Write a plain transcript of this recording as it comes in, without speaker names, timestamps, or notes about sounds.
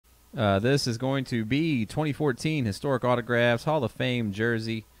This is going to be 2014 Historic Autographs Hall of Fame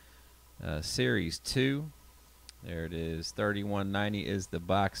Jersey Series 2. There it is. 3190 is the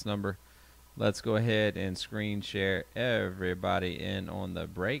box number. Let's go ahead and screen share everybody in on the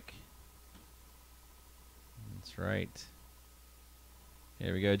break. That's right.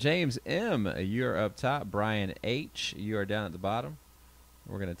 Here we go. James M., you're up top. Brian H., you are down at the bottom.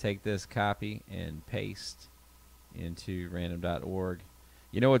 We're going to take this copy and paste into random.org.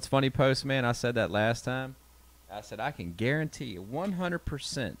 You know what's funny, Postman? I said that last time. I said I can guarantee you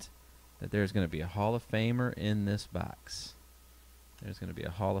 100% that there's going to be a Hall of Famer in this box. There's going to be a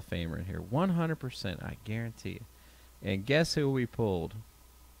Hall of Famer in here. 100%, I guarantee you. And guess who we pulled?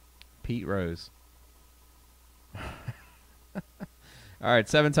 Pete Rose. All right,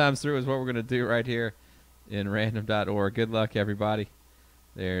 7 times through is what we're going to do right here in random.org. Good luck, everybody.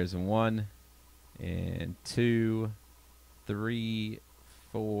 There's 1 and 2, 3,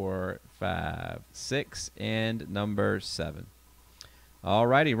 4, 5, 6, and number 7. All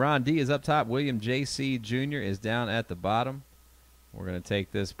righty, Ron D is up top. William J.C. Jr. is down at the bottom. We're going to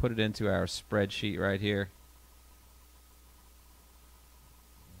take this, put it into our spreadsheet right here.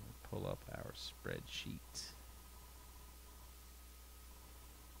 Pull up our spreadsheet.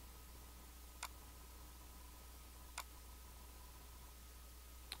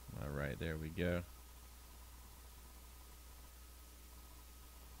 All right, there we go.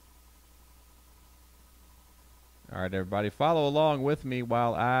 All right, everybody, follow along with me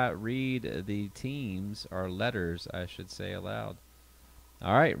while I read the teams, or letters, I should say, aloud.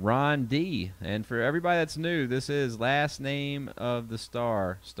 All right, Ron D. And for everybody that's new, this is last name of the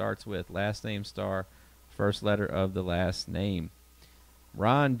star. Starts with last name star, first letter of the last name.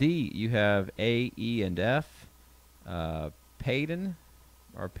 Ron D., you have A, E, and F. Payton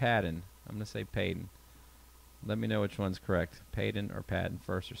or Patton? I'm going to say Payton. Let me know which one's correct. Payton or Patton,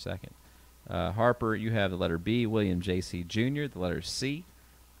 first or second. Harper, you have the letter B. William J.C. Jr., the letter C.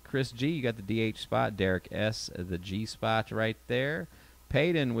 Chris G., you got the DH spot. Derek S., the G spot right there.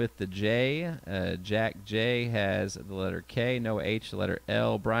 Payton with the J. Jack J. has the letter K. Noah H., the letter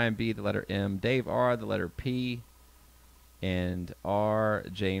L. Brian B., the letter M. Dave R., the letter P. And R.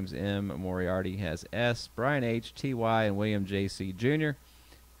 James M. Moriarty has S. Brian H., T.Y., and William J.C. Jr.,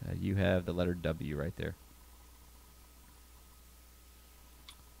 you have the letter W right there.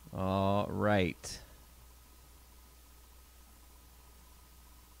 All right.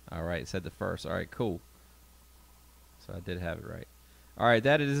 All right, said the first. All right, cool. So I did have it right. All right,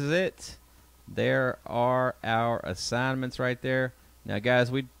 that is it. There are our assignments right there. Now, guys,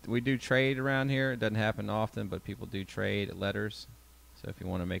 we do trade around here. It doesn't happen often, but people do trade letters. So if you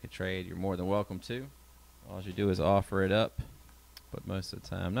want to make a trade, you're more than welcome to. All you do is offer it up. But most of the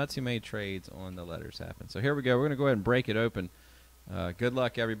time, not too many trades on the letters happen. So here we go. We're going to go ahead and break it open. Good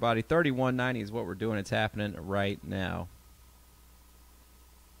luck, everybody. 3190 is what we're doing. It's happening right now.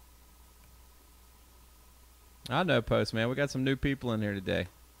 I know, Postman. We got some new people in here today.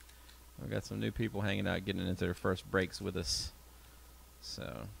 We got some new people hanging out, getting into their first breaks with us.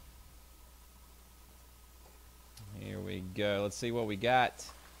 So here we go. Let's see what we got.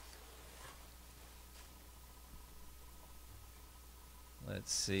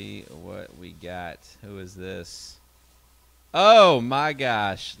 Let's see what we got. Who is this? Oh, my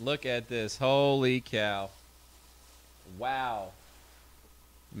gosh. Look at this. Holy cow. Wow.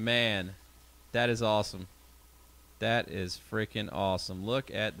 Man, that is awesome. That is freaking awesome.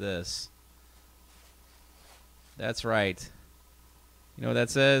 Look at this. That's right. You know what that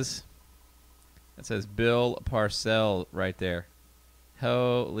says? That says Bill Parcells right there.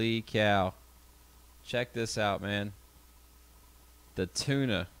 Holy cow. Check this out, man. The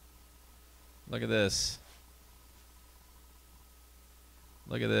tuna. Look at this.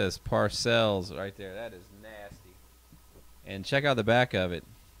 Look at this. Parcells right there. That is nasty. And check out the back of it.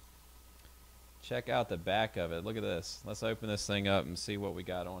 Check out the back of it. Look at this. Let's open this thing up and see what we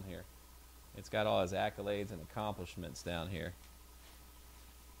got on here. It's got all his accolades and accomplishments down here.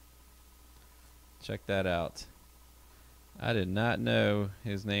 Check that out. I did not know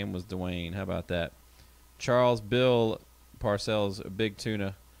his name was Dwayne. How about that? Charles Bill Parcells, Big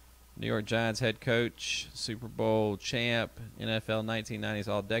Tuna. New York Giants head coach, Super Bowl champ, NFL 1990s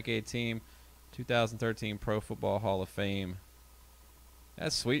All-Decade Team, 2013 Pro Football Hall of Fame.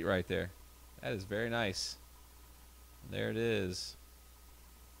 That's sweet right there. That is very nice. There it is.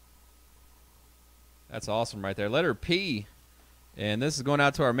 That's awesome right there. Letter P. And this is going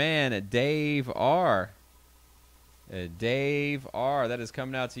out to our man, Dave R. Dave R. That is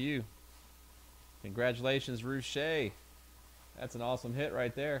coming out to you. Congratulations, Ruche. That's an awesome hit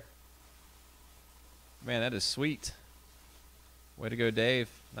right there. Man, that is sweet. Way to go, Dave.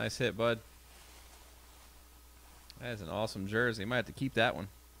 Nice hit, bud. That is an awesome jersey. Might have to keep that one.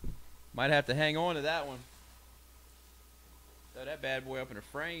 Might have to hang on to that one. Throw that bad boy up in a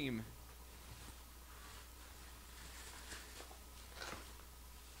frame.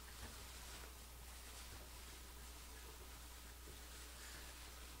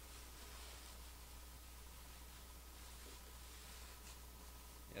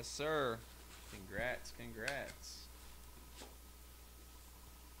 Yes, sir. Congrats, congrats.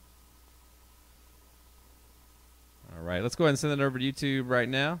 All right, let's go ahead and send it over to YouTube right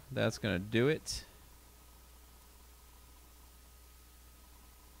now. That's going to do it.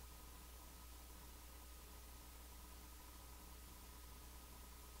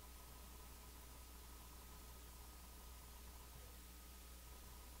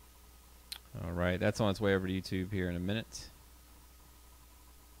 All right, that's on its way over to YouTube here in a minute.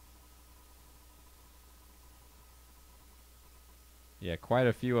 Yeah, quite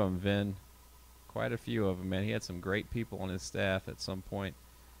a few of them, Vin. Quite a few of them, man. He had some great people on his staff at some point.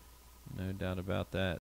 No doubt about that.